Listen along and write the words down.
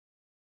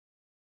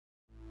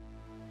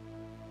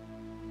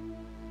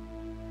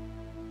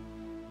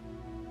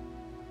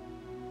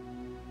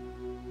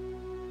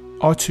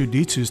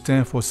R2-D2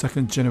 stands for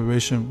second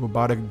generation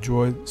Robotic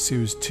Droid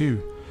Series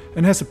 2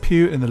 and has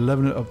appeared in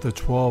 11 of the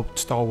 12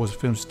 Star Wars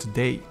films to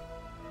date.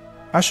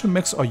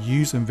 Astromechs are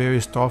used in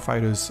various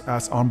starfighters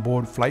as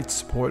onboard flight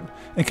support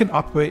and can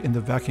operate in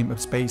the vacuum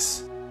of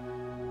space.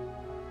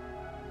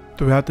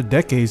 Throughout the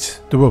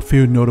decades, there were a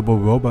few notable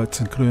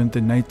robots, including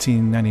the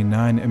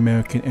 1999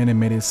 American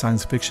animated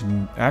science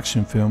fiction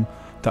action film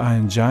The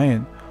Iron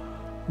Giant,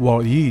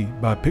 Wall-E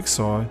by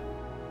Pixar,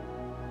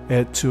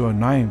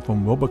 R2-D2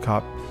 from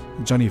Robocop,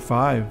 Johnny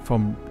 5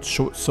 from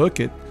Short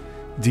Circuit,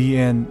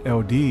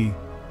 DNLD,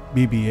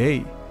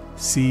 BB-8,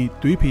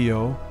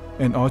 C-3PO,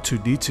 and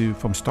R2-D2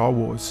 from Star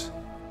Wars.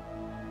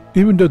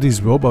 Even though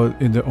these robots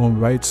in their own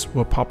rights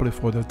were popular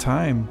for their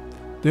time,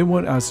 they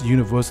weren't as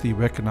universally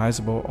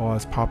recognizable or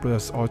as popular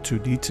as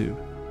R2-D2.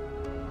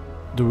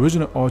 The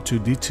original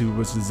R2-D2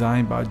 was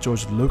designed by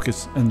George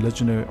Lucas and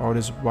legendary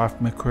artist Ralph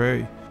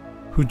McQuarrie,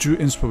 who drew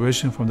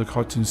inspiration from the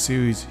cartoon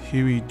series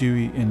Huey,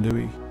 Dewey, and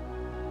Louie.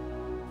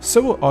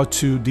 Several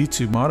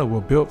R2-D2 models were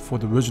built for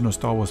the original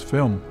Star Wars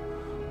film,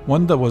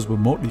 one that was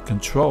remotely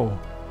controlled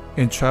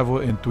and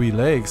traveled in 3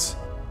 legs,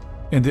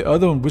 and the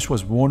other one which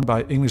was worn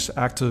by English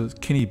actor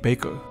Kenny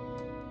Baker.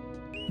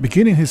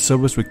 Beginning his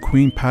service with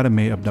Queen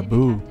Padmé of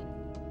Naboo,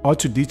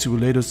 R2-D2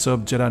 later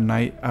served Jedi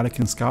Knight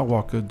Anakin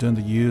Skywalker during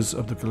the years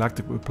of the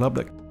Galactic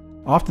Republic,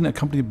 often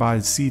accompanied by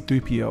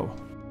C-3PO.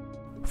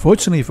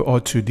 Fortunately for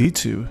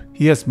R2-D2,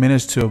 he has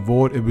managed to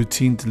avoid a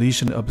routine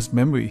deletion of his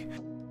memory.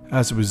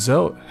 As a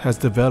result, has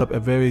developed a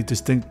very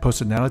distinct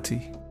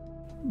personality.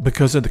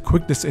 Because of the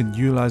quickness in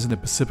utilizing the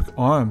Pacific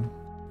Arm,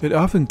 it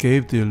often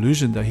gave the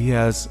illusion that he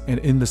has an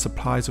endless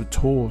supply of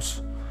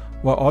tools,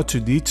 while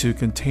R2-D2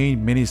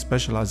 contained many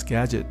specialized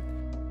gadgets.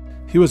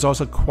 He was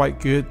also quite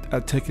good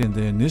at taking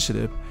the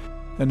initiative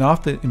and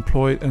often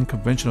employed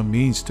unconventional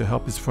means to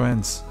help his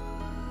friends.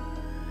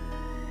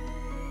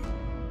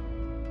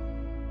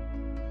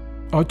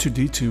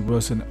 R2-D2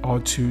 was an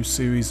R2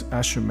 series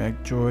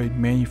astromech droid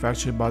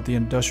manufactured by the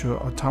Industrial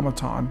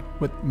Automaton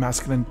with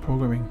masculine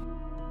programming.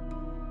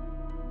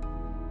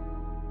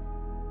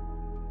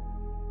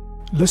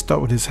 Let's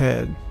start with his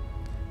head.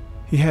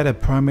 He had a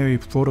primary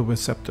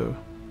photoreceptor,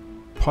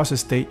 process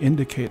state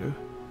indicator,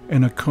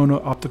 and a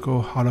kernel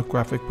optical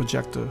holographic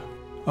projector.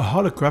 A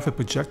holographic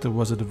projector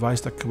was a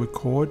device that could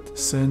record,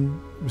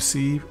 send,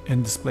 receive,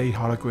 and display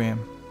hologram.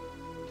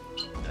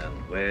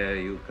 And where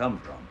you come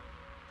from?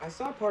 I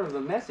saw part of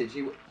the message.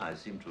 I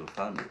seem to have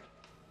found it.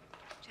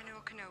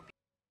 General Kenobi.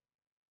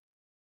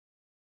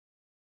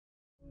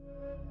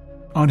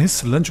 On his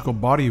cylindrical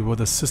body were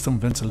the system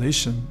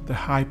ventilation, the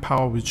high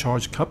power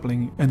recharge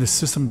coupling, and the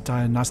system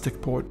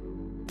diagnostic port.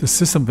 The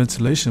system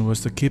ventilation was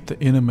to keep the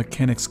inner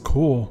mechanics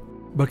cool,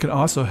 but can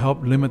also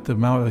help limit the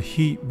amount of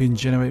heat being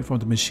generated from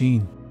the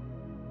machine.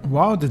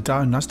 While the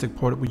diagnostic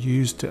port was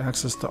used to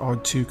access the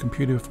R2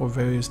 computer for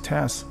various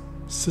tasks,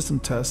 system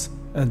tests,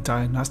 and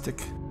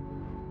diagnostic.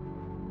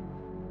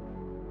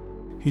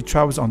 He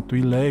travels on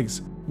 3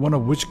 legs, one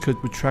of which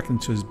could retract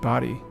into his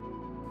body.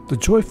 The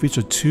droid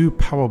featured 2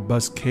 power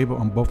bus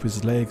cables on both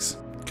his legs,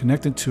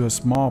 connected to a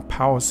small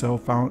power cell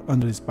found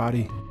under his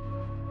body.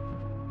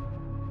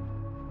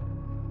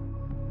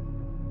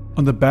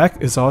 On the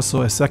back is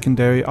also a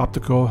secondary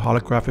optical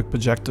holographic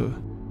projector.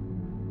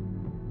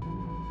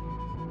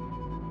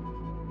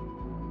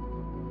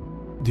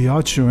 The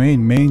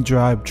all-terrain main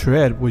drive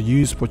tread were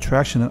used for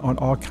traction on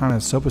all kinds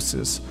of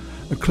surfaces,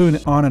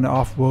 including on and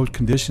off-road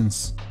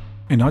conditions.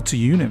 An R2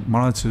 unit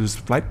monitors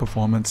flight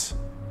performance,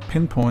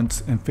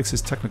 pinpoints and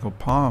fixes technical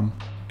problem,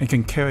 and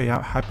can carry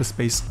out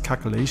hyperspace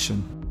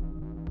calculation.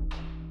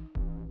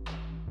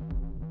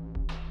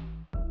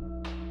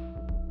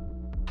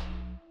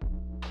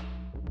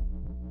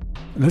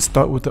 Let's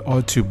start with the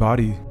R2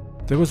 body.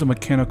 There was a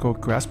mechanical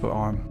grasper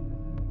arm.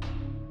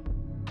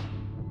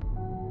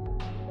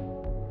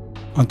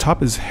 On top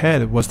of his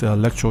head was the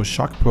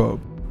electroshock probe,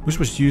 which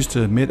was used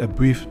to emit a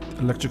brief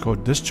electrical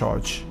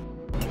discharge.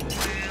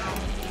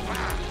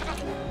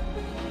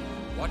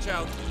 Watch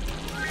out.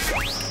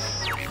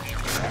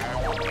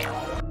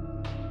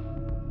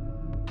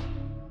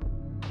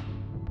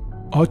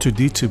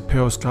 R2-D2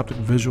 periscopic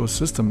visual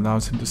system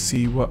allows him to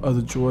see what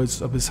other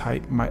droids of his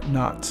height might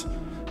not.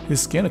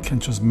 His scanner can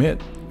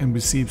transmit and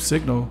receive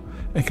signal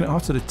and can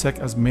also detect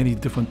as many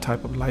different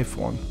types of life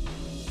form.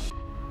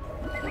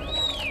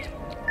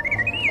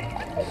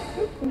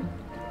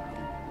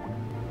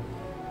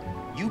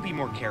 You be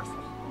more careful.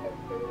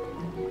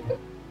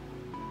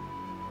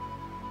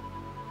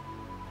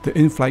 The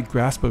in-flight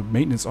grasper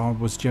maintenance arm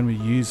was generally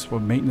used for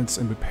maintenance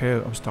and repair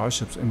of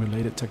starships and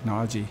related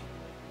technology.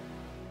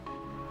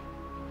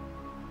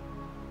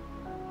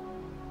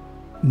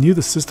 Near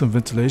the system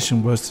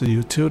ventilation was the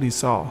utility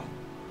saw.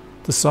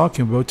 The saw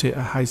can rotate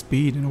at high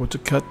speed in order to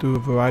cut through a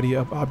variety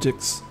of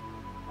objects.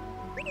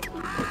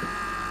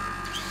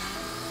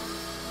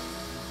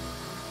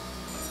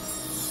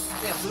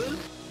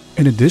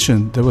 In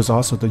addition, there was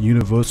also the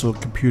universal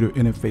computer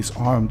interface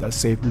arm that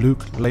saved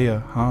Luke,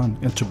 Leia, Han,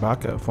 and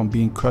Chewbacca from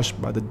being crushed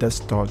by the Death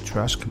Star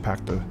trash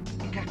compactor.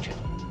 Gotcha.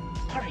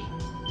 Hurry.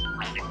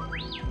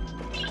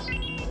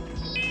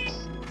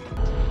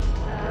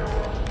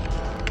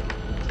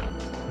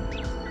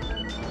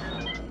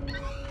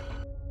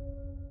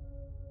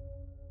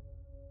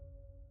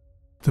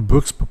 The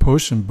Brooks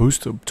propulsion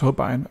booster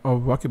turbine or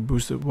rocket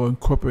booster were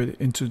incorporated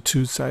into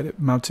two-sided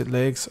mounted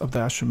legs of the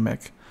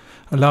Astromech,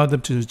 allowing them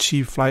to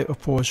achieve flight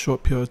for a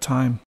short period of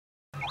time.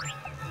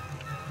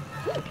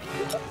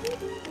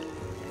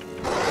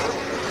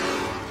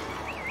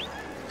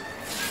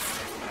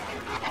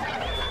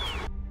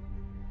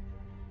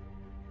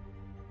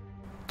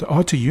 The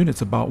R2 unit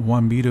is about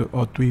 1 meter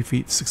or 3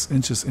 feet 6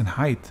 inches in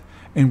height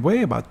and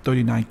weigh about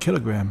 39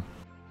 kilograms.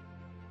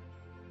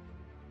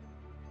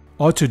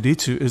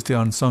 R2-D2 is the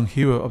unsung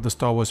hero of the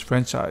Star Wars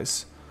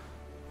franchise.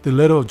 The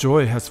little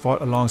droid has fought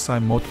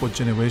alongside multiple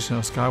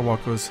generations of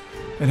Skywalkers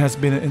and has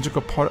been an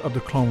integral part of the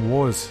Clone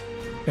Wars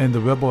and the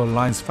Rebel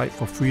Alliance fight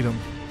for freedom.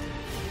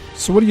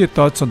 So what are your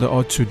thoughts on the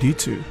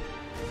R2-D2?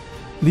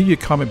 Leave your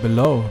comment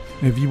below,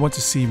 and if you want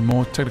to see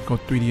more technical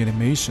 3D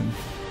animation,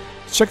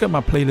 check out my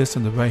playlist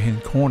in the right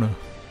hand corner.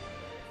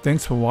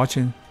 Thanks for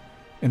watching,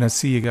 and I'll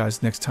see you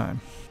guys next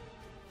time.